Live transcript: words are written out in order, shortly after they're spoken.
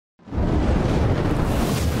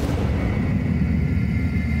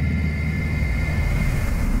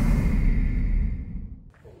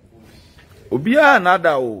Obia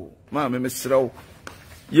nada o ma me mesrew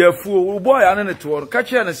yafuo boy ane ne to ka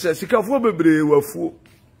che ne se sikafuo bebre wafuo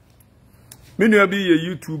menu abi ye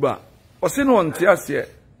YouTuber o se no nte ase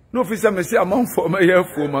no ofisa me se amanfo ma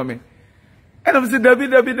yafuo ma me ena me se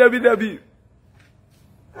dabi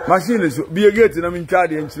machine so bi gate na me ntwa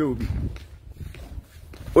de nkire obi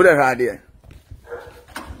o de ha de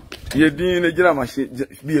ye din ne gira machine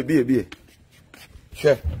bi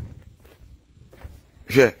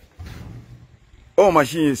je oh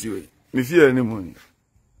machine is way me fear any money.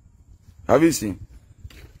 Have you seen?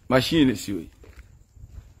 Machine is way.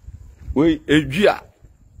 We ejua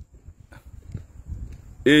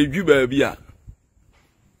baby a.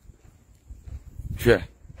 She.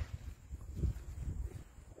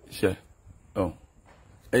 Oh.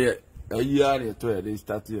 A year to they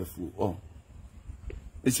start here full. Oh.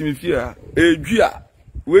 It's me fear ejua.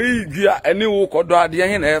 We ejua any work or do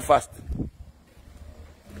ade na fast.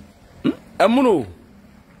 Amuno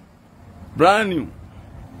brand new.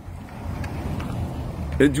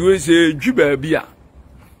 And you say, Juba Bia.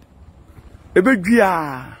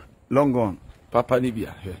 Ebedria long gone. Papa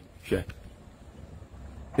Nibia. Share.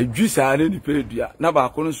 A juice I didn't pay dear. Naba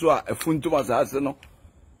Conosua, a fun to us as no.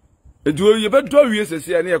 And do you bet 12 years to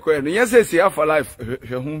see any acquaintance? Yes, I see for life.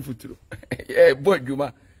 Her home foot. Eh, boy,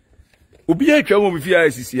 Juma. Ubi a trouble with your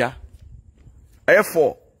ICC. I have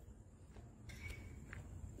 4.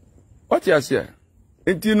 What you say?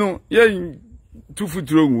 And you know, yeah, 2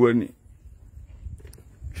 foot long one.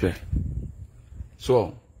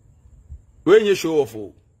 So, when you show off,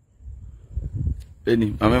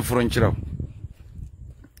 any, I'm a French.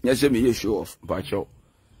 Yes, me show off, but show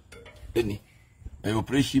any. I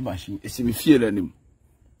operation machine, it's me feeling him.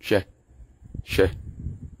 Share.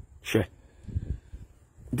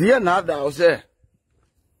 Dear Nada, I was there.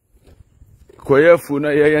 Queer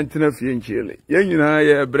funa, ya antenna fee in Chile. You know,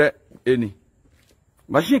 ya bread any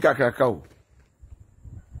machine cacao.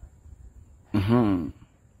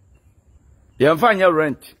 You find your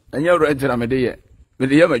rent, and your rent in a media with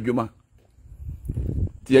the Yamajuma.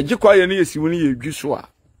 The Agyapong is when you Jusua.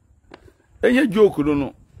 And your joke,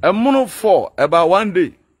 no, a mono 4 about 1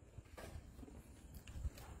 day.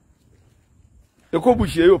 The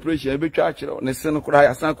Kobushi operation, be charged on the son of Cry,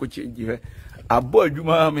 a son could change her. A boy,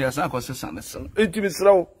 Juma, me a son of son. Intimate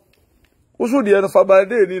slow. Also, the other Faba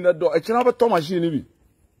day in a door, I can have a Thomas in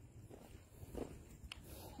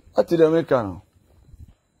what did I make?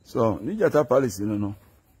 So, ni jata palace no.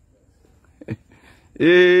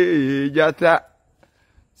 Jata.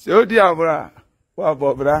 So di abra, wa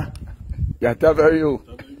bobra. Jata very o.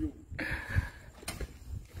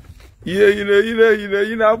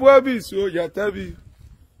 Ine abu abi so jata bi.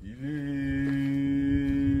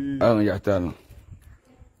 Jata no.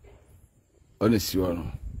 Honestly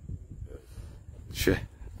no. She.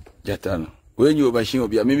 Jata no. When you obashin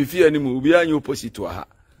obi, me fear ni mu obi anyo opposite wa ha.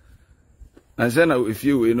 And then if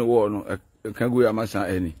you in the war, no, can go a massa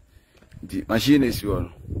any. The machine is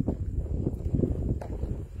one.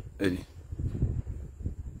 Any.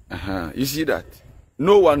 You see that?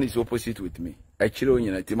 No one is opposite with me. Actually,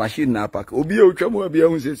 you know, the machine now pack. Obio Chamu Bia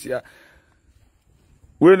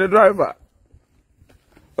when the driver.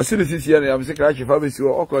 As soon as he's here, I'm sick. I should have you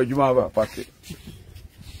or Juma packet.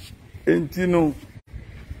 And you know,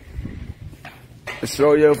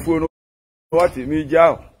 so your phone, what it me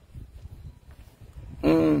jaw.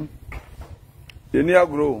 Any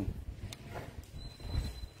agro,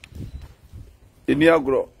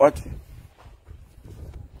 what?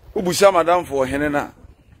 Ubusa madam for Helena.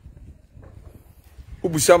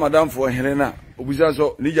 Ubusa madam for Helena. Ubusa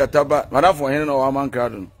so Nija Taba, madam for Helena or Aman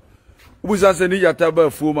Cardon. Ubusa se Nija Taba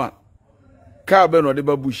Fuma. Carben or the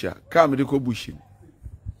Babusha, car medical bushing.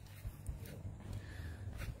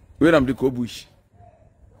 When I'm the Kobush.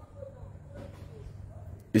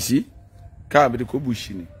 You see? Car medical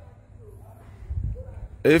bushing.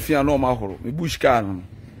 If you are no mahoro, me bush car.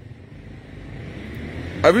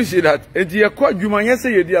 Have you seen that? And you are quite human. Yes,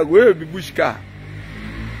 you are be bush car.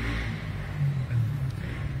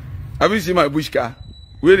 Have you seen my bush car?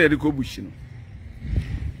 Where did you go bushing?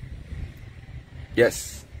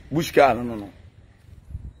 Yes, bush car. No.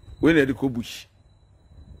 Where did you go bush?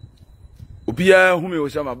 Opia, whom you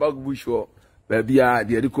was some about bush or baby,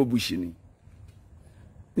 the go bushing.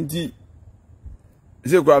 Indeed,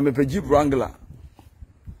 they go me Jeep Wrangler.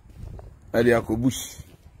 Adia ko bush.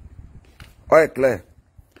 Oye clear.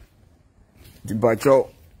 Di bacho.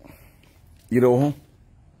 Iro ho.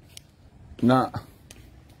 Na.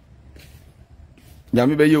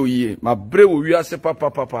 Nyame be ye oyiye. Ma bre wo wi ase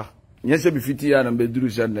papa. Nyese bi fiti ya na be duru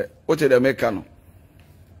sende. O te de meka no.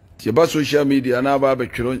 Ti ba social media na ba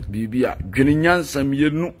betwero bibia dwene nyansam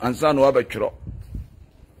yenu ansa na wa betwero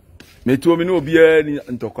metu omi no obia ni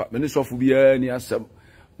ntokwa me ne sofo bia ni asem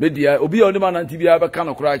media obia oni ma nanti bia be ka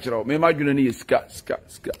no kura kire me ma dwene ni sika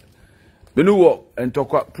me no wo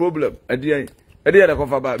ntokwa problem ade da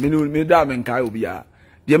kofa ba me da me nkai obia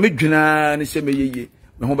de me dwena ni se me yeye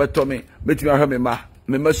me ho beto me metumi ahwe me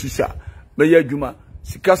ma susa me ya adwuma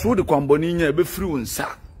sika so de kwamboni nya be firi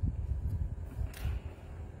wonsa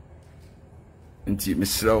nti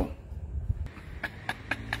misraw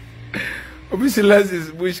obisi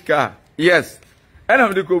lazis bush car yes and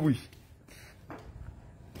am de ko bush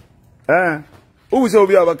o se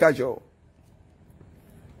obi abaka cho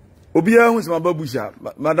obi ahun se ma babusha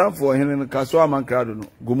madam for hene ka so amankrado no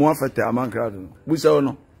gomu afete amankrado no busa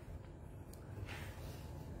no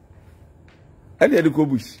ani de ko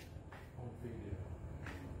bush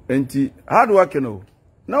enti hard work no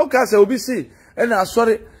na o ka se obi si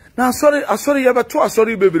na asori ya beto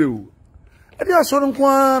asori bebrewu edi asori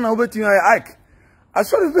nkwa na obeti ay ike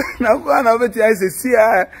asori na nkwa na obeti ay se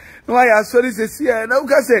sia no ay asori se sia na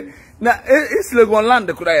uka se na isle gon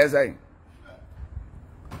land kura ya sai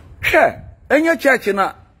enye church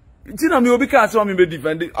na tina mi obi ka ase me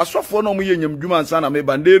defend asofo na mo yenyam dwuma ansa na me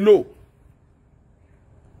bande no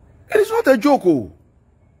it is not a joke oh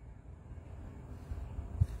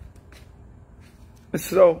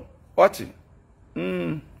so what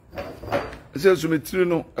se so metiri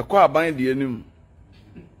no ekwa aban de anim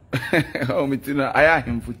o metiri aya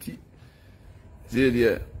hemfuti ze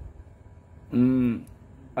de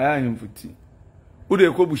aya hemfuti u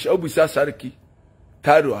de ko bushi obusa sarki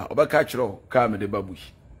taro a obaka kiro ka me de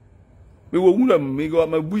babushi me wo wura me go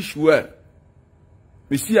ma bush wa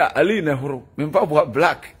me sia ali na horo me mpa bo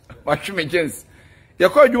black ma hwe gens ye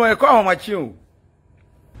ko adwuma ye ko ahomachi o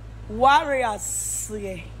warriors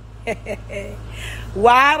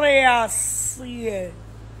warriors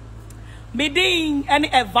Midin any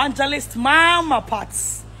evangelist mama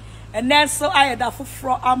parts and then so I had a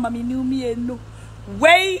fro amami new me no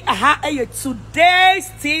way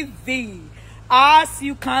today's TV. As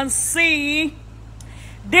you can see,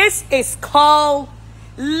 this is called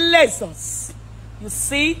LEXUS. You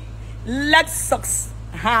see, LEXUS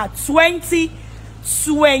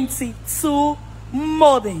 2022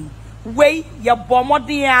 modern. Way ya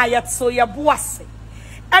bomodia ya so ya buase.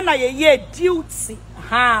 And I ye duty.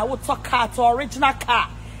 What a car to original car.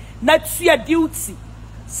 Not your duty.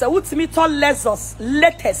 So what's me to LEXUS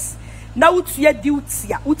latest. Now what's your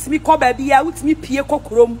duty? What's me ko baby ya what's me pie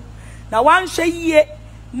kokrom. Now one she ye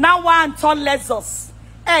now one to LEXUS.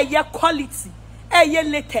 Ye quality. Ye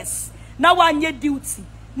latest. Now one ye duty.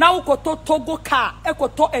 Now ko to togo car. Ko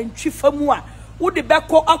to entry famua. Wo de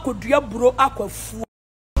beko akodua bro akwafu.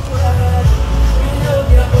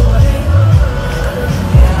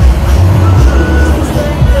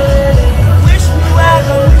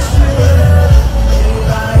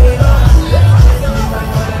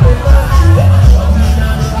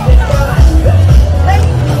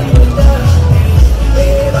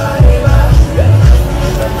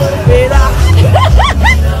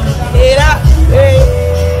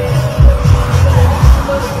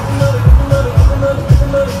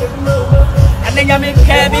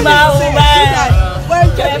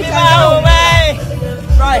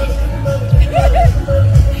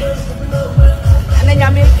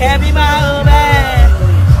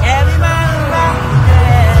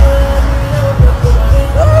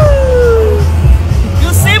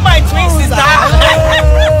 You see my twin sister?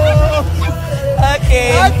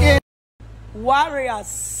 Okay.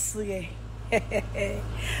 Warriors.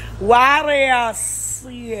 Warriors.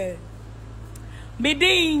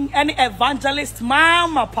 Midin any evangelist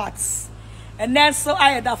mama parts and then so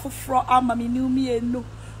I had a fro amami new me no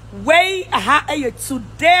way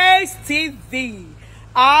today's TV.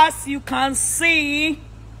 As you can see,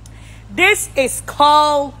 this is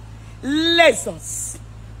called LEXUS.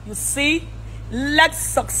 You see,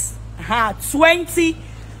 LEXUS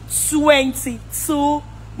 2022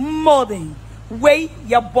 modern. Way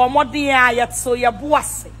ya bomodia ya so ya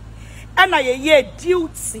buase. And I ye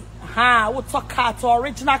duty. What a car to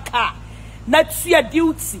original car. Not your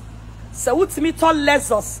duty. So what's me to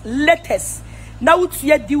LEXUS latest. Now what's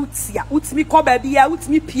your duty? What's me ko baby ya what's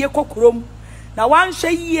me pie kokrom. Now one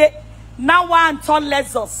she ye now one to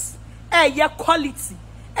LEXUS. Ye quality.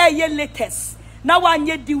 Ye latest. Now one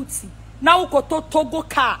ye duty. Now ko to togo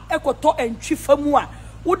car. Ko to entry famua.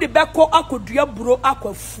 Wo de beko akodua bro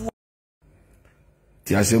akwafu.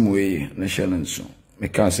 Ti asemwe na challenge. Me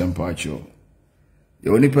can sempacho. The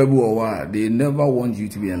only people who are, they never want you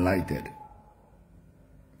to be enlightened.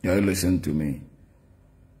 You listen to me.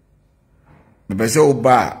 be say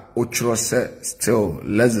oba o chro se still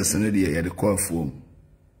LEXUS no de ye de call afuom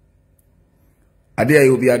ade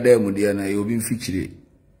ayo bi adam de na yo bi mfichire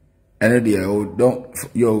ene de don't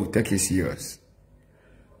yo take it serious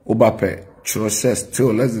oba pe chro se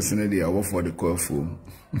still LEXUS no de ye Obofour de call afuom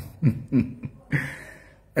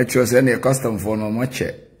e chro se na custom for no mo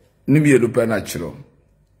che ni bi edu pe na chro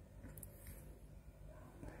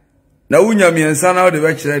na unya miensa na o de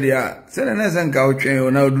be chire dia se na nse nka o twen o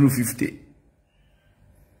na oduru 50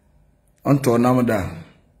 onto namda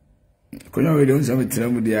konya we don't have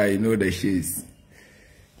time dia you know the shades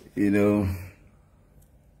you know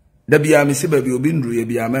da bia me se ba bi obi ndru ye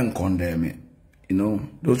bia men condemn you know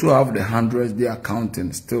those who have the hundreds they are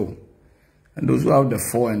counting still and those who have the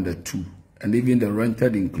 4 and the 2 and even the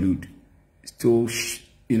rented include still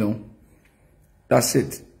you know that's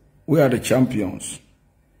it we are the champions.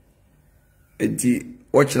 Eti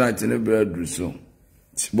watch night in a bread so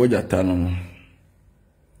boja tano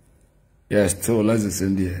yes still LEXUS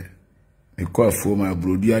in there me call for my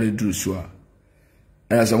brody are do so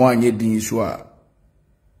and someone ye din so a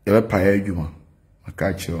e be paye adwuma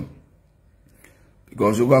aka cho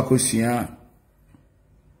because over kosia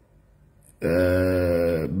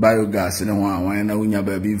biogas ne ho anwan na unya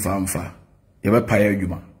ba bi mfa ye be paye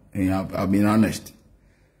adwuma I mean honest.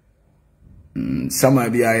 Sama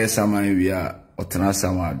bi aye sama wi a otena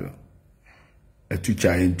sama do a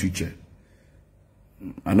teacher in teacher.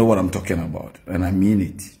 I know what I'm talking about and I mean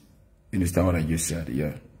it. You understand what I just said?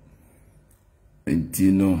 Yeah. And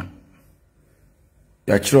you know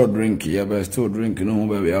ya chiro drink ya be still drink no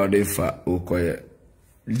baby all day fa o quiet.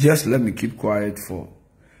 Just let me keep quiet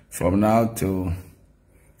from now till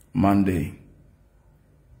Monday.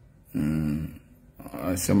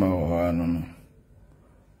 Sama no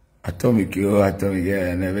atomic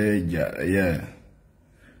yeah never yeah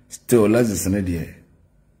still LEXUS in there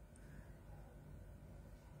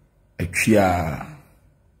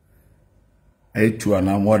a two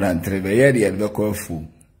and more than 3 years the advocate full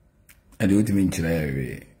and the ultimate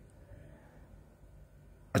chile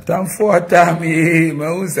a time for a time my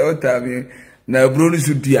own self time now brody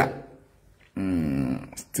should dia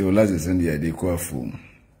still LEXUS in there they call full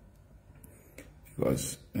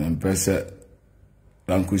because person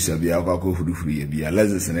Lankusa bi akwa hurufuru ye bi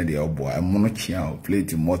LEXUS ne de obo amono chia o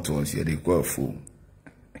plate motors ye de kwa fu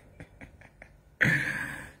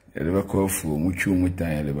ye de kwa fu muchu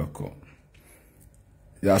mutan ye de bako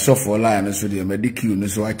ya so for line so de medical no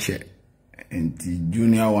so ache enti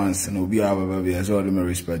junior ones no bi ababa bi so de me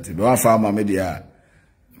respect be wa fa ma me dia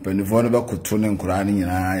penifo no be koto ne nkura ne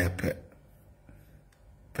nyina ye pe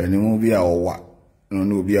penimu bi a owa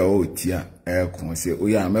no bi a o tia e ko se o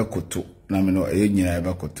ya me koto na me no e nyina e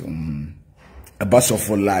bakoto a bus of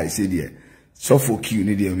lie say there so for you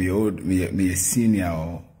need me senior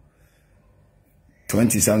or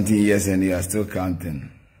 20 something years and you are still counting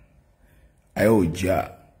I oja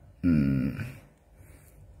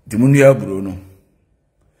the munia bruno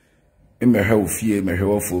e me ha ofie me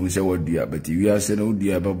hwe ofo me se wadua but we are say no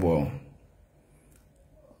dua babo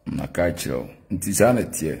na ka chiro nti sa na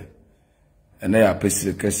tie ena ya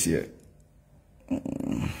pesire kase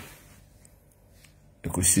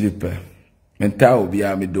Ekosiripe mental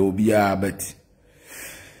obia me do obia but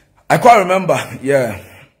I can't remember yeah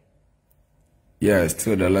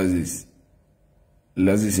still the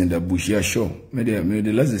LEXUS in the bush yeah sure me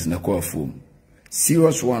the LEXUS na call form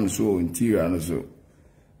serious one so interior and so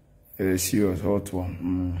serious hot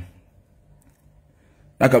one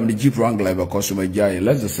like I'm the Jeep Wrangler because my guy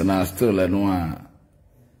LEXUS na still no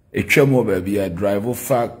a tremo baby a driver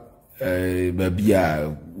fact baby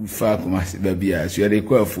a fa kuma baby a so dey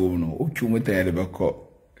call for no otu mota dey beko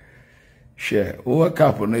share o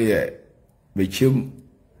cap no ye be chem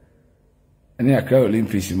ani aka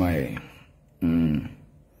Olympics mai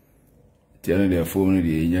tiano dey phone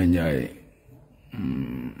dey nyanya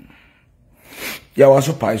ya was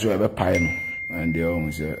so pie so e be pie no and they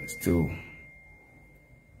almost still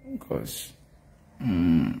because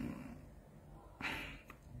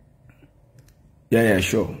yeah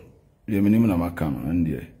sure the minimum na makam and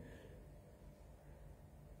there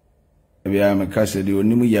we are makase de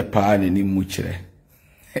onimu ye pa ne ni mu kire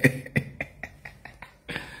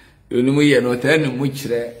onimu ye no ta ne mu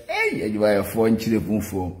kire adwuma ye fo nkire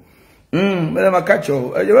funfo me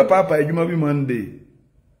makacho adwuma papa adwuma bi Monday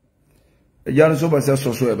ejano so ba se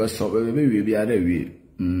so e be so be we bi ada we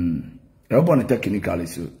e bo ne technically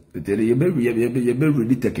so te ye be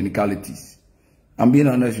ready technicalities. I'm being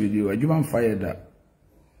honest with you. Adwuma fire that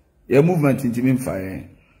your movement into me fire.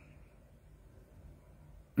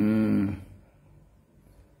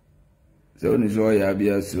 So ni so ya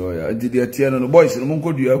bia so ya. Did the tiano no boys no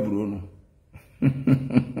monko dua bro no.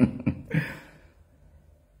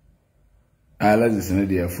 Let's say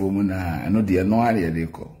the phone na no the no area they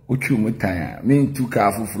call. Uchu mutan. Me two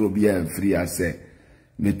car for be free I say.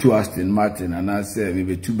 Me two Aston Martin and I say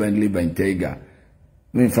me 2 Bentley Bentayga.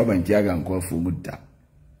 Me fa Bentayga and call for mutta.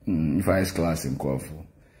 If I class in call for.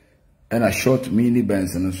 And a short mini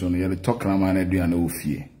Benz and so you talk na man do an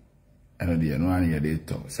ofie. And the no area they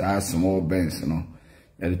talk. So small Benz no.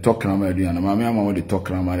 You talk na man do an mama am the talk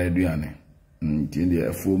na man do an.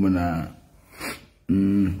 The phone na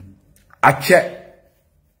ache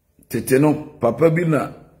tete no papa bi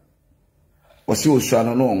na osi osua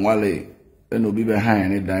no onwale eno bi be han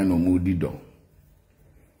ne dan no mudi do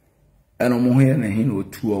eno mo ho ye na hin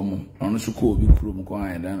otu omo ono so ko obi kuro ko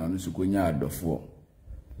han dan ono so ko nya adofo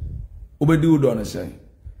obedi udo no say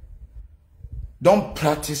don't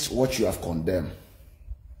practice what you have condemned.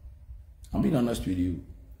 I'm being honest with you.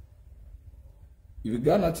 If you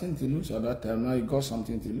got nothing to lose at that time, now you got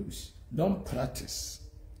something to lose. Don't practice.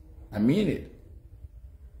 I mean it.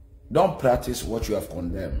 Don't practice what you have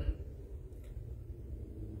condemned.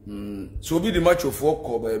 So be the match of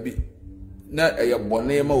work, baby. Na a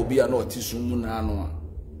bonema will be an autism.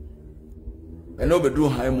 And no, but do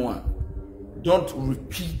high more. Don't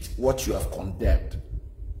repeat what you have condemned.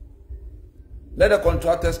 Let the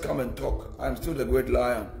contractors come and talk. I'm still the great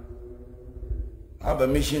lion. I have a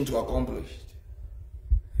mission to accomplish.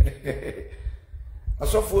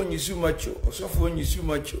 Asofo nyisu macho, asofo nyisu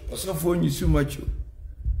macho, asofo nyisu macho.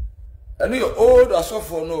 And you old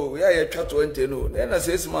asofo no, we are twa 20 no. Then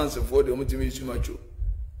 6 months for the mutimi nyisu macho.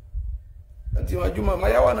 Anti majuma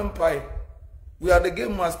mayawa nampai. We are the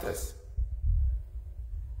game masters.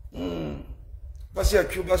 Pasi ya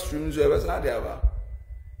Cuba streams we was not there.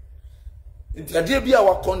 Inti ade bia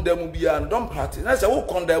wa condemn bia don't practice. Na say we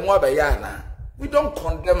condemn wa be ya na. We don't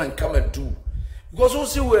condemn and come and do. Because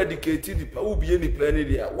also we're educated, who be any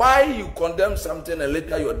planning there. Why you condemn something and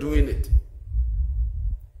later you're doing it?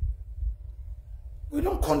 We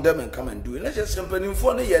don't condemn and come and do it. Let's just simply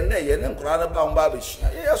inform the yen and crowd about babish.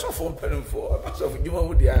 Yes, of phone pen for a pass of human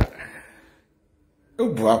with the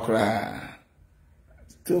Obakra.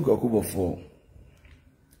 Still got Obofour.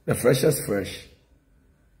 The freshest fresh.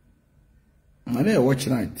 I watch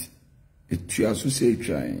night. It you also say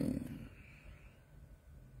trying.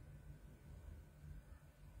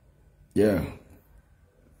 Yeah,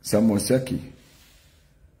 Samoseki.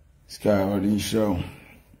 Sky already show.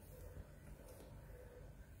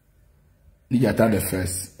 Nigata the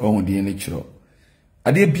first. Oh, the nature.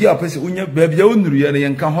 I did be a person when you baby own real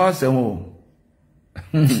and can horse and home.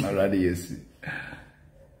 Already, yes.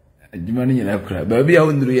 Jimani in a crab. Baby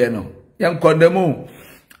own real. Young condemn.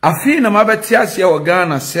 I feel a mabatias or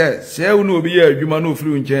Ghana says, say, no be a human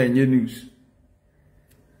flew in chain news.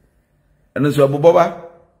 And as a Boba.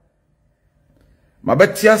 My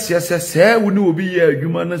betias yes, say, we know be a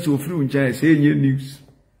human so flew in China saying your news.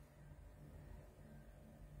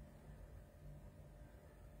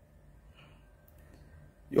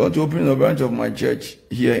 You want to open a branch of my church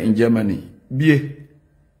here in Germany. Be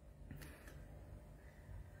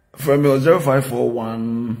from your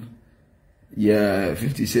 0541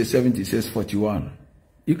 56 76 41.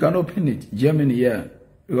 You can open it. Germany, yeah.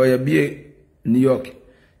 You are be New York,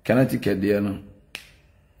 Connecticut, there no.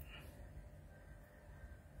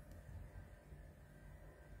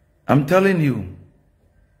 I'm telling you.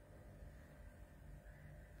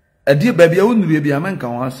 A dear baby, I wouldn't be a man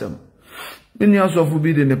can answer. Many years of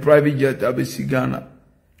forbid in the private jet, I be Ghana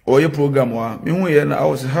or your program. I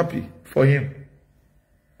was happy for him.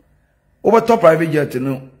 Over top private jet, you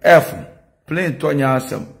know, F plane Tony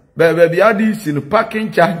awesome. Baby, I did see the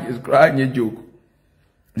parking charges crying a joke.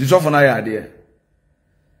 This often I idea.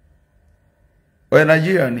 Why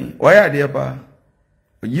Nigeria? Why are they, pa?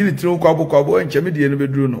 You throw Kwabo and Chamidi and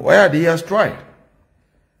Bedruno. Why are they here strike?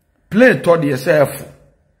 Plane toward yourself.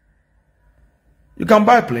 You can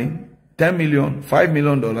buy plane, $10 million, $5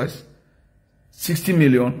 million, $60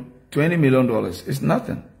 million, $20 million. It's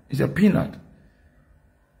nothing. It's a peanut.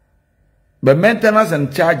 But maintenance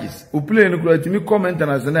and charges. You play in the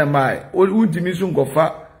maintenance and MI. Or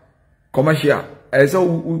commercial. I saw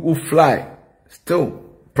who fly. Still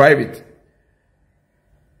private.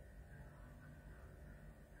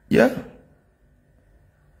 Yeah.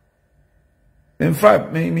 In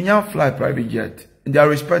fact, me fly private jet. And they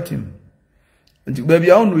respect him.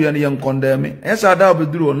 Baby, I don't know any condemn me. Yes, I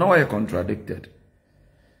doubt do. Now I contradicted.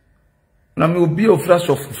 Now me will be a flash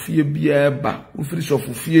of fear be a ba. U flash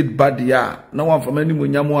of fear bad ya. No one from any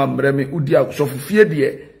munyamu ambreme udia so fear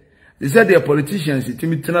dear. They said they are politicians. It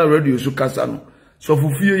me tell radio so kasano. So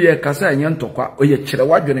fear ye kasa and yan tokwa or ye chira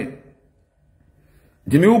wajone.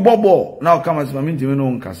 Jimmy Bobo now come as my Jimmy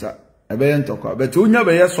no nkasa. Ebe ntokwa. But unya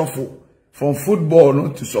be sofo from football no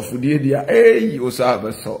to sofo dia. Hey, you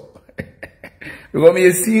sabe so. Because me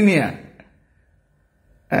a senior.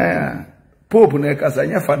 Pope na kasa,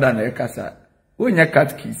 nya father na kasa. Unya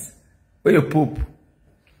catechist. We a pope.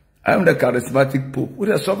 I am the charismatic pope. What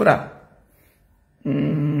a sobra.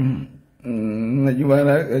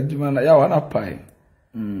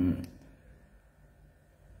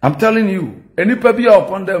 I'm telling you, any papi or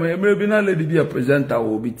condemn, maybe not let it be a presenter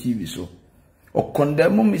or be TV so. Or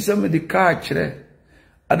condemn me some of the car chair.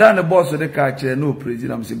 I done the boss of the car chair, no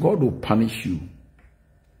president. I'm saying God will punish you.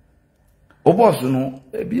 O boss, no,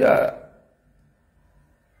 be a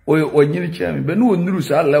or you chairman, but no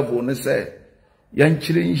news I level and say, Yan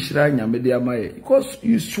chilling shrine, media my because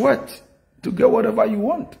you sweat to get whatever you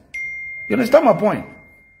want. You understand my point?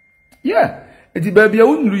 Yeah. Eti baby a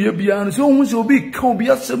wonru ye bia no so hu se obi ka obi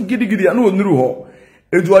asem gidigidi na onru ho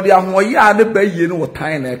edu ode ahoye ade ba ye no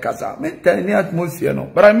wotan na kasa mentan ni atmosphere no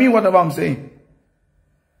but I mean whatever I'm saying.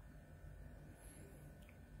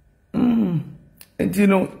 Enti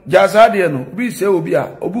no jasa de no obi se obi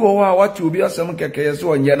a obi ho a wati obi asem kekeye so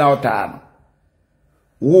onye na ota no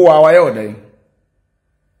wo a wa ye odan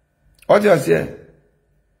o je ase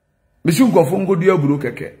bisu nkofo ngodu aburu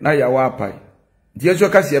keke na ya wa apai Jesu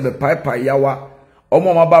kasi ebe pai yawa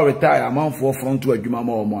omo ma ba retire amanfo front to adwuma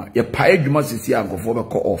ma omo ye pai adwuma sisi ankofo be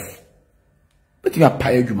call off but you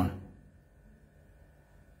pai adwuma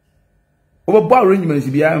obo ba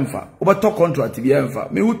arrangement bi amfa obo to contract bi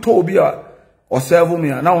amfa me wu to obi a o serve me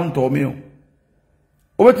na won to me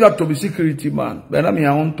obo ti to be security man be na me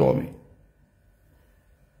ya won to me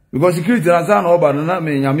because security na za na oba na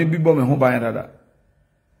me nya me bi bo me ho ban dada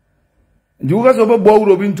Juga so bo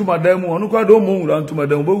wuro bi ntuma dan mu onu kwa do mo wura ntuma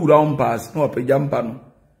dan bo wura on pass no opagya mpa no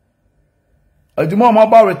adwuma ma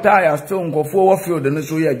ba retire still nkofo wo field ne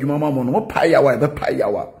so ye adwuma ma mo no pa yawa be pa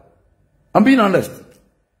yawa. I'm being honest.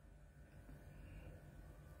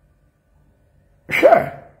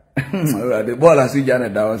 Sure. The ball as you jana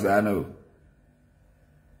da was I know.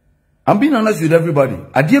 I'm being honest with everybody.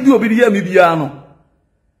 Ade bi obi dey me bia no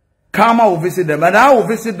Karma will visit them and I will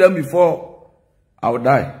visit them before I will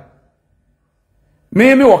die.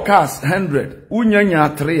 Me wa cast 100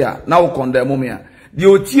 unyanya 3 na wo condemn me a de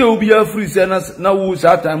otie obi afri se na wo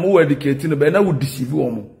that time wo educate no be na wo deceive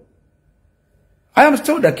wo. I am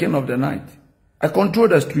still the king of the night. I control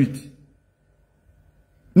the street.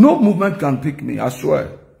 No movement can pick me. I swear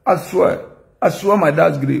my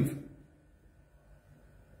dad's grave.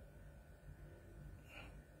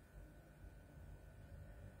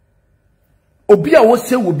 Obi a wo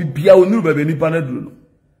se wo bibia onuru baba nipa na duro no.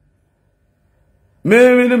 Me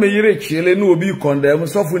yire chele no obi condemn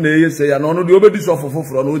sofo na eye se ya no no de obedi sofo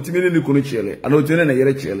foforo no otimi ni kono chele ana otimi na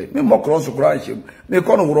yire chele me mo cross kura ahim me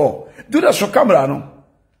kono woro do the show camera no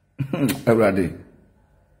Agradaa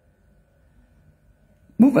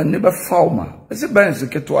move and never fauma ese ban se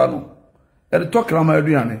keto ano e de talk rama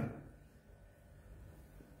aduane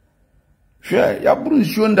hwe ya buru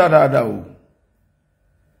nsuo ndada o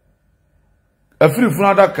afiri funu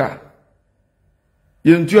adaka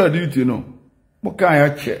yentu aditi no Moka ya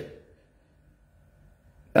che.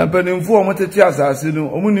 Empenimfo o motete asase no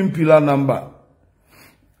omunim pillar number.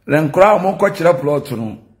 Lenkra mo ko kire plot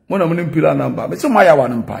no. Mo na munim pillar number. Me se ma ya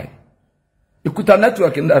wan mpai. Ikuta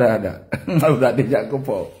network ndarada. Agradaa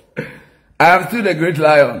Jacopo. I am still the great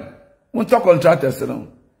lion. Mo to contractors no.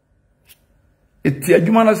 Eti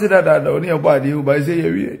adwuma na se dada oni e body u by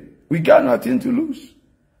say we got nothing to lose.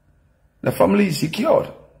 The family is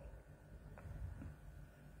secured.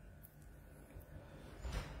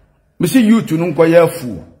 Me see you to no kwaya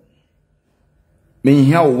fool. Me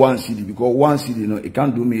here 1 cedi because 1 cedi no it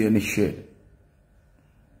can't do me any share.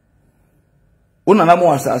 Una na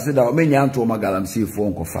mo asase da me nya nto magalam see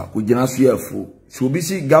phone kofa ko gina so ya fool. So be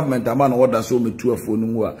see government ama na order so me tu afo no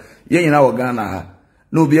mu a ye nyina wo Ghana ha.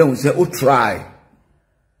 No be ehun say o try.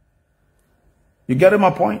 You get my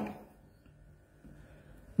point?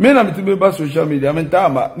 Me na me to be ba social media me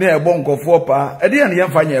ntama na e bon kofo pa e de na ye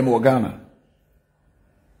mfa nya me wo Ghana.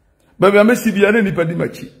 Baby, I'm a CBN ni padi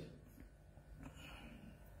machi.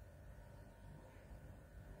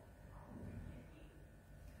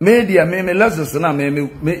 Media me lazes na me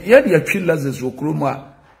yadi atwi lazes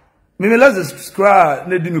okroma. Me lazes skra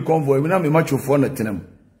na di me convoy me na me macho for na tenem.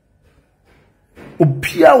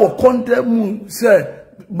 Obia wo condemn say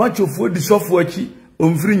macho for di sofo achi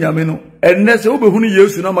omfiri nyame no. Enne se obehunu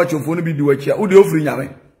Yesu na macho for no bi di wachi a wo de ofiri nyame.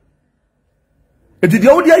 Enti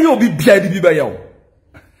dia wo de aye obi bia di bi ba ya wo.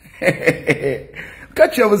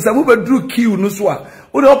 Catch you with some who drew kill no swa.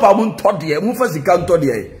 Would help our moon tot ye, move as he can't tot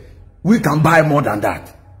ye. we can buy more than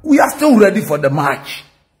that. We are still ready for the march.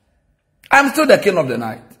 I'm still the king of the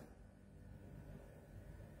night.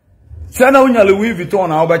 Sana unya Louis Vuitton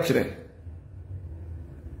na obachire.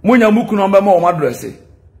 Munya muku no mba ma o madresse.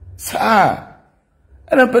 Sa.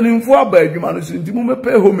 Ena panimfo aba adwuma no so nti mu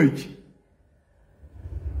pay homage.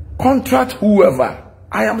 Contract whoever.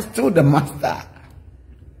 I am still the master.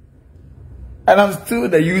 And I'm still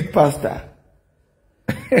the youth pastor.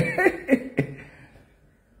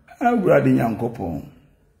 Agradaa Nyankopon.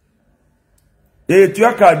 Tu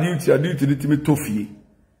as qu'à dire, tu as dit, tu me toffie.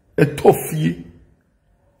 Et toffie.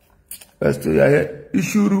 Parce que,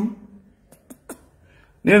 ishuru.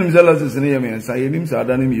 Ni mzala zesene ya miensa, yenim sa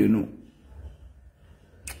adani miyenu.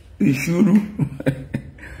 Ishuru.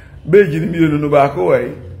 Beji ni miyenu no bako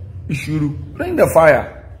way. Ishuru. Bring the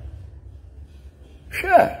fire.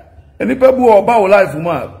 Share. Any people oba o life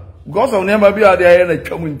uma. Because of never be there na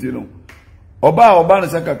chamunti no. Oba na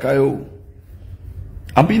saka kayo.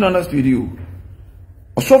 I'm being honest with you.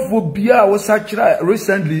 Obofour was such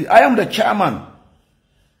recently. I am the chairman.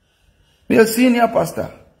 Me a senior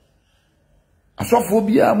pastor. Obofour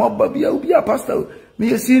be a pastor.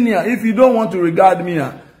 Me a senior. If you don't want to regard me,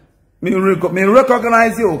 me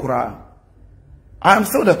recognize you. I am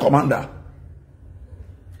still the commander.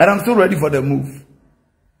 And I'm still ready for the move.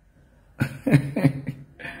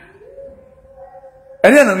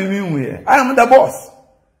 And then I am the boss.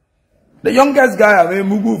 The youngest guy I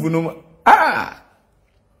move.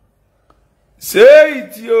 Say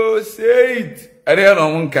it, yo, say it. I don't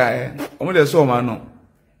know one guy. I'm the so man.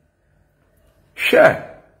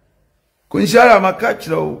 Share. Kunshara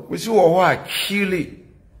makachlo. We see what chili.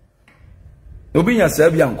 No be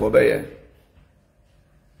yourself, young Kobe.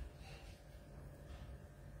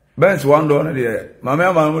 Ben's one dollar there. My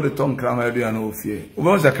man with the tongue crammer, do you know fear? Who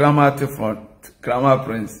was a crammer to front, crammer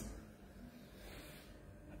prince?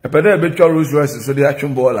 A better better rules versus so the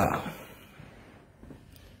action baller.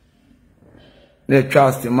 Near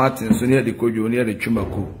Charles Martin, so near the Kojo, near the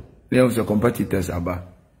Chumaku, near the competitors. Abba.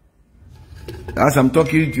 As I'm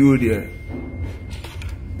talking to you there,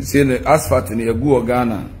 see the asphalt near Guo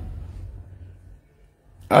Ghana.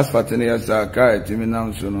 Asphalt near Zakai, Timmy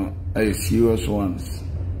Namson, a serious ones.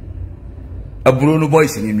 A Bruno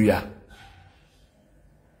voice in India.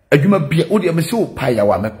 A human be a so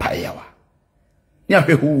payawa, me payawa. Yeah,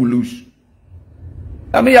 who will lose?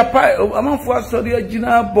 I mean, I'm on for study a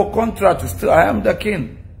general contract. Still, I am the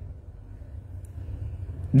king.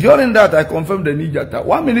 During that, I confirmed the Nijata.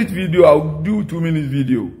 1 minute video, I'll do 2 minutes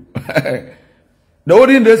video. The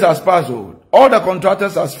olden days has passed. All the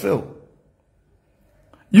contractors has failed.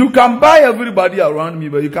 You can buy everybody around me,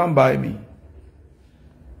 but you can't buy me.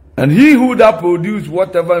 And he who that produces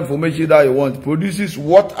whatever information that you want produces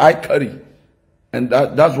what I carry. And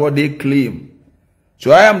that's what they claim.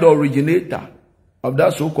 So I am the originator of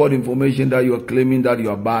that so-called information that you are claiming that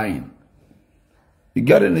you are buying. You're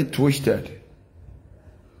getting it twisted.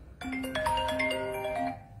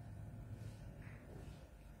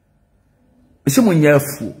 Someone you're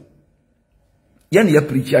fool. Yan ya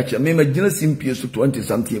preacher, maybe dinner simple to 20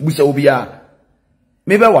 something. We shall be a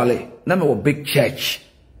maybe wale, name of big church.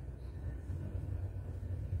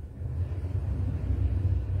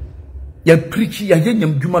 You preach, you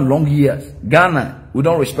human long years. Ghana, we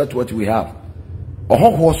don't respect what we have. Or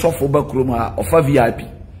how was off over Kroma or for VIP.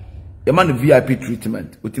 A man VIP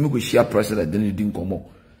treatment. With him, we share president, then you didn't come more.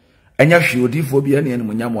 And you should be for any and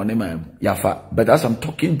Yafa. But as I'm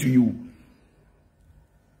talking to you,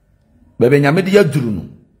 Baby Yamidia Druno.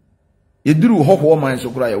 You drew hot woman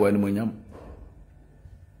so cry when Munyam.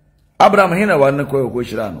 Abraham Hina was no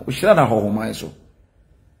question. We shall not hold my so.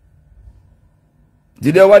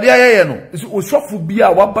 Did there what it was so for be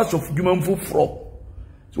a one pass of human food fro.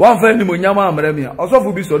 So one friend in Munyama Maremia, also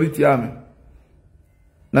for be solitiame.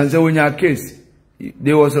 Nancy, when your case,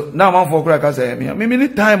 there was now one for crackers. I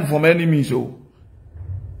mean, time from enemy so.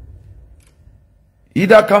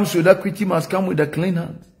 Either comes with equity, must come with a clean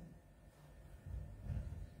hand.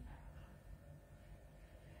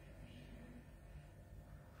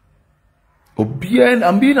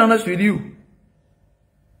 I'm being honest with you.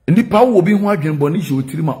 And the power will be one gen bonish with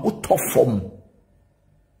Trima or top form.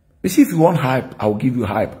 You see, if you want hype, I'll give you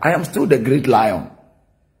hype. I am still the great lion.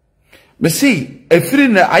 But see, a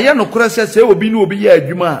friend, I am no crosses, will be no be a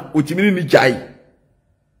Juma, which means Jai.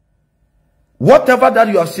 Whatever that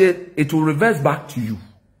you have said, it will reverse back to you.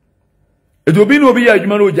 It will be no be a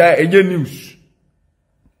Juma, no Jai, and your news.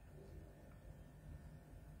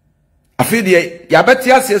 I feel the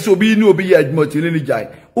Yabatia says, will be no be a Juma,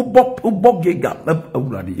 Jai. Ubok gig up,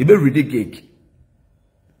 already, a very ridiculous.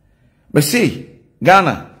 But see,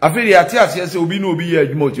 Ghana, I feel the Atias, yes, will be no be a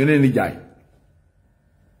remote in any guy.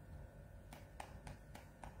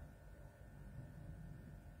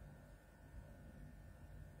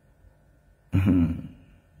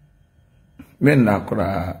 Men na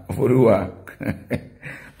kura for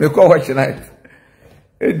me call watch night.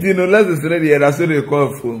 You know, let's ready and I saw they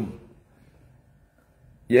call from.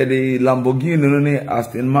 Yeah, the Lamborghini, no,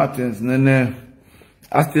 Aston Martins, no,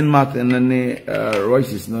 Aston Martin, no,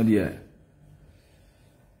 Royce is not here.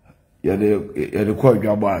 Yeah, the call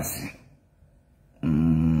Jábs.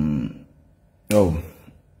 Oh,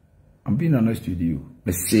 I'm being honest with you.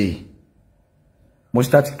 Me say, must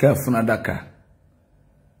start careful na Dakar.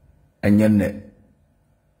 And yet,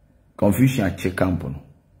 confusion at check camp.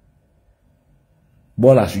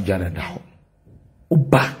 Bola sujana daho.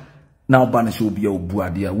 Uba. Now banish will be a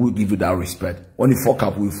buadia. We'll give you that respect. When you fuck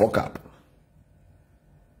up, we fuck up.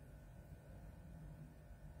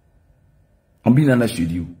 I'm being honest with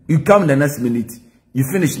you. You come in the next minute. You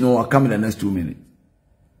finish no, I'll come in the next 2 minutes.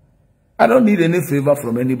 I don't need any favor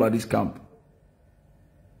from anybody's camp.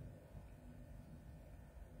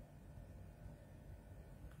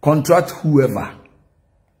 Contract whoever.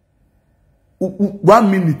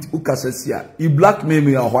 1 minute, ukasesia. You blackmail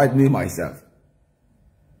me or white me myself.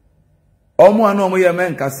 Omo ano mo ye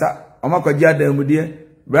men kasa. Omakwaji adam die.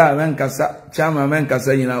 Bra men kasa. Chama men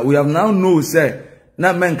kasa. You know, we have now know say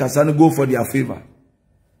na men kasa no go for their favor.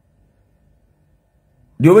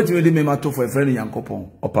 The way to me matter for a friend in Yankopon.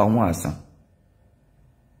 Opa ho asa.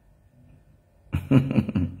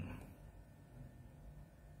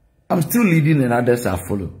 I'm still leading and others are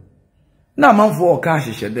follow. Now man for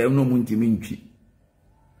cash share them no munti minchi.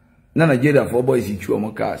 Na Nigeria for boys ichu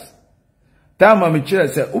omo cash. Time am chere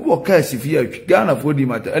say ubo cash if you Ghana for di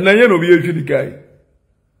matter. And na ye no be echu di kai.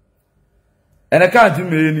 And I can't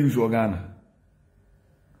me news for Ghana.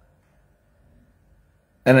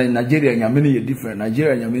 And in Nigeria nyamene different.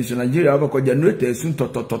 Nigeria nyamene so Nigeria aba ko generator sun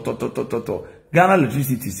to. Ghana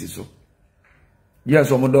electricity so. Yes,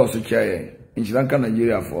 omo do so chair. In Sri Lanka,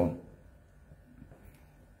 Nigeria for.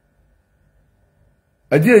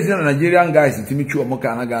 I did Nigerian guys in Timmy Chua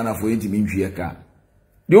Ghana for intimate car.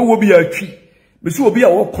 There will be a tree. But you will be a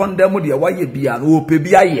walk condemn with your why you be an ope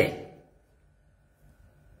be a ye.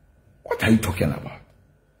 What are you talking about?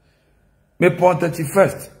 Me point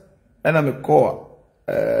 31st. And I'm a call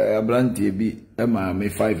a brand TB Emma me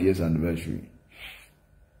 5 years anniversary.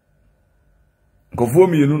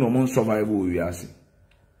 Conform you know no more survival we are saying.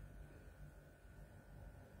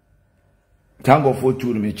 Tango for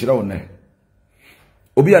two me chira one.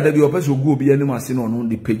 Obi adabi opeso go obi anim ase no no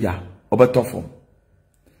de peja obetofo.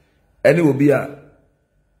 Eni obi a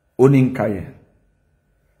oni nkaye.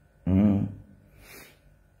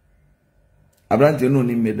 Abrante no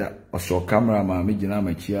ni meda oso camera ma me gina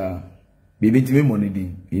ma chia. Bibi timi money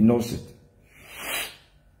din. He knows it.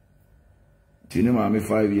 Tini ma me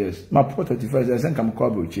 5 years. Ma port 35 years and come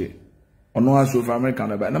call broche. Ono aso for American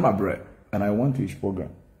na my bread and I want to his program.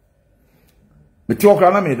 Me talk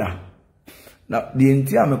na me da. Now the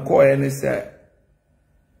entire me call any say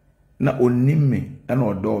na onim me and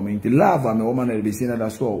odo me. The love am woman will be saying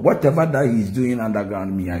that so whatever that he is doing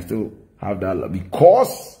underground me I still have that love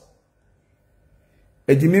because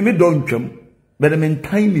e me don't come but me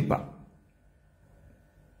tiny pa.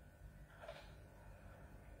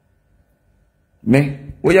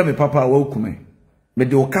 Me oya me papa wa okume me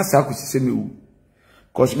de okasa akusise me wu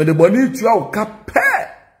cause me de boni tu a okape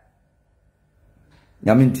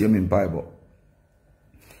nyame ntie me Bible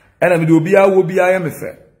ena me de obi a wo bi a me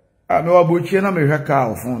fe a me wa bochie na me hweka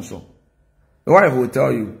ofon so the wife will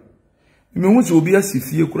tell you me hu se obi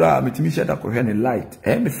asifie kura me timi sheda ko hwe ne light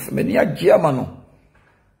me ni agye ama no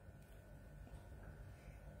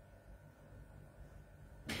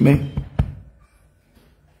me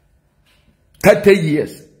 30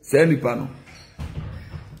 years say ni pa no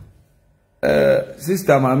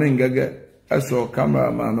sister ma me ngege aso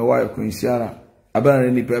camera ma me wife ko nsiara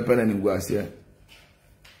abana ni pepe na ningu ase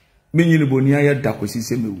me nyini boni aye da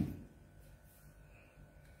kwasise mewu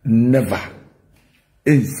never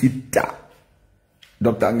insita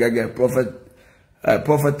Dr. Ngege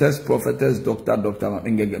prophetess Dr.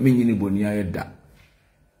 Ngege me nyini boni aye da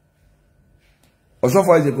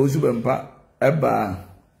osofo aje ko subempa eba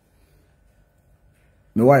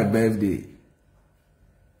me wife birthday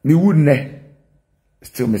me would ne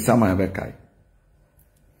still me sama bekai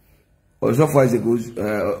also for goes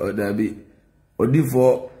there be odi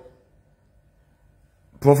for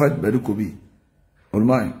prophet Bedukobi on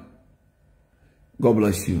mine. God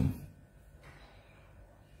bless you.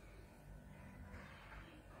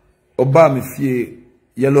 Oba me fie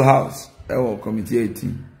Yellow House committee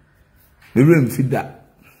 18 Me room fida.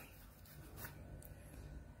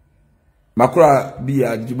 Makura be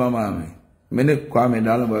a jimama. Many Kwame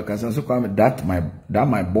Dalamo can so Kwame that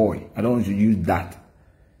my boy. I don't want to use that.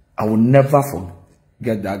 I will never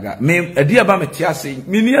forget that guy. Me a dear Bama Tiasi,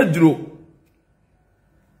 me near Drew.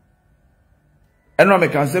 And no me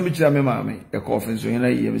can say me mammy, a coffin so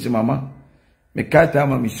you say mama. Me kata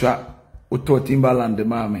ma misha uto Timbaland de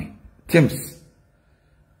mammy. Tims.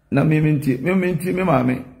 Na me minti me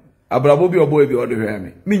mammy. Abrabo bi obo ebi ode hwe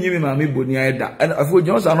me. Me nyimi mammy boni aida. And afo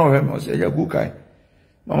Jones are not hwe me say ya go kai.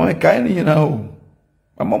 Mama kai ni na ho.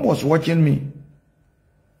 My mom was watching me.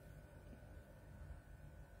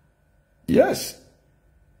 Yes.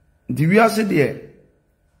 The we are there.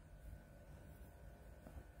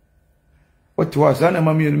 What was an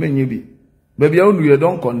mammy and many be? Baby, you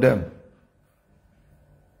don't condemn.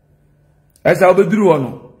 As I'll be through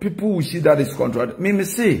one, people will see that is contrary. Me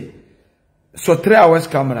say, so 3 hours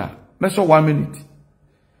camera, me so 1 minute.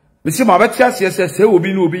 Me see my better says, say, will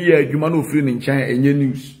be no be here, you man who free in China and your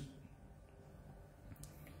news.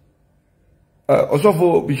 Also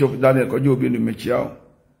for Bishop Daniel, could you be in the Michiao?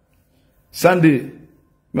 Sunday,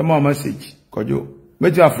 memo message, could you?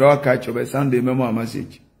 Better after our catch over Sunday, memo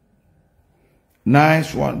message.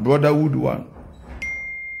 Nice one, brotherhood one.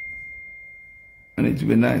 And it will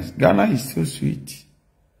be nice. Ghana is so sweet.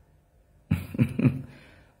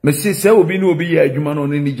 Me say will be no be here, you man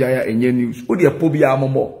on any jaya and your news. Oh, dear Pobia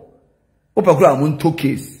Momo. Opakura Munto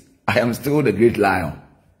case. I am still the great lion.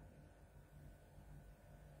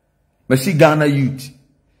 Me see Ghana youth.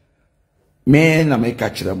 Men na me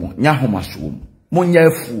catch them. Nyahoma swum. Munya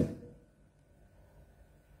fu.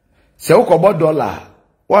 Say about $1.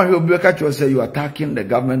 Why you be catch you say you attacking the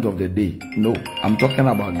government of the day? No, I'm talking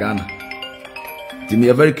about Ghana. Me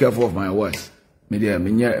are very careful of my words. Media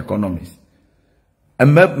menya economists.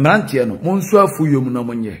 And mantia no monso afu yom na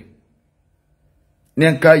monye.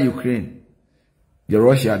 Nenka Ukraine. The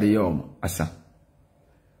Russia the yom asa.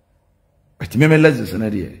 But me LEXUS na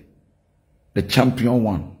there. The champion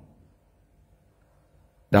one.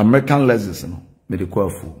 The American LEXUS no me de kwa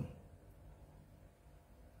afu.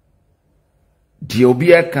 The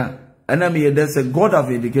obieka and I mean there's a God have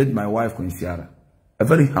indicated my wife Quincyara. A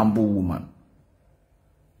very humble woman.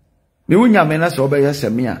 Me wunya me na so obeye se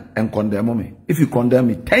me a and condemn me. If you condemn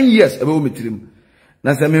me 10 years ebe wo metrim.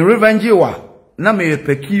 Na se me revenge wa na me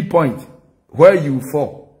a key point where you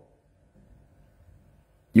fall.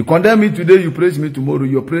 You condemn me today, you praise me tomorrow.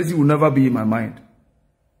 Your praise will never be in my mind.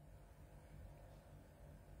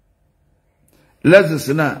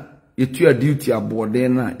 LEXUS na yetu a duty aboard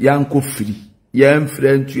na yanko free. Yam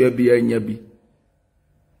friend to be a nyabi.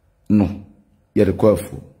 No, you're the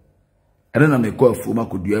coffee. I don't know me call for my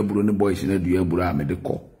could you bro the boys in a duabura me the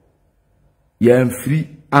call. Yam free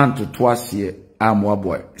and to twice here. I'm one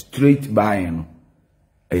boy straight buying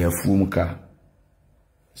a full car.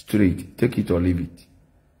 Straight, take it or leave it.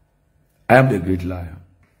 I am the great liar.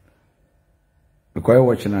 Because I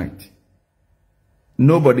watch night.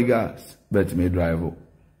 Nobody gas but me drive up.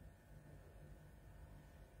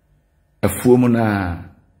 A fumuna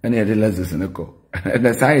and the LEXUS in a co. And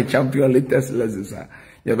that's how champion latest LEXUS.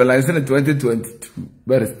 You have a license in 2022,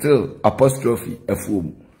 but still apostrophe a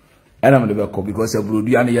fum. And I'm the back because a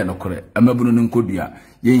Brudiana no correct. I'm a Brunin Kodia.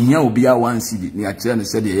 Ye here will be a 1 CD. Near Chen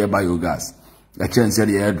said the air biogas. The Chen said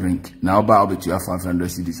the air drink. Now bow bet you have 500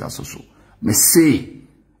 CDs as so. Me say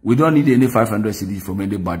we don't need any 500 CDs from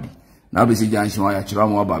anybody. Now be see Janshi why I try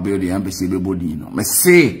more about the embassy body. No, me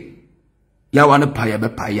say ya want to pay a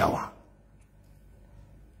payawa.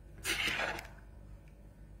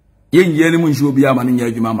 Yen yeni mun show biya manin ya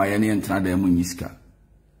juma ma yani entra da mun yiska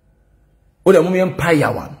o da mun yan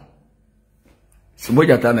payawa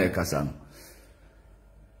sumoja ta na ekasa no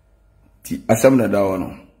ti asam na dawo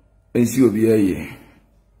no ensi obi aye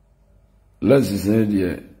LEXUS ne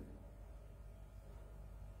de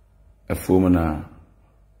afom na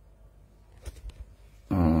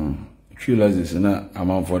LEXUS na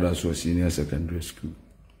amount for that so senior secondary school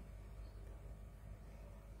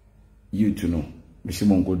you to know Misi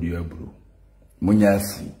mongo diya bro. Munya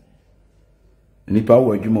afu. Nipa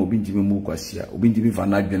wa adwuma obi ntimi mu kwasia. Obi ntimi fa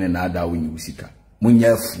na adwene na ada wo nyi usika.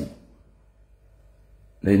 Munya afu.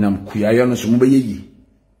 Na inam kuyayo no so mo beyi.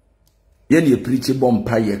 Ye ne preach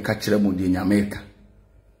bompa ye ka kire mu de nyameka.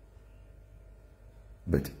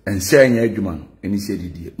 But ense anya adwuma no eni se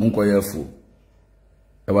didie. Munkoya afu.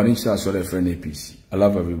 E wani nsa so le friend APC. I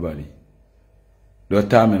love everybody. Do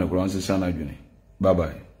time no kro nsa na adwene. Bye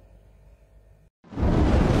bye.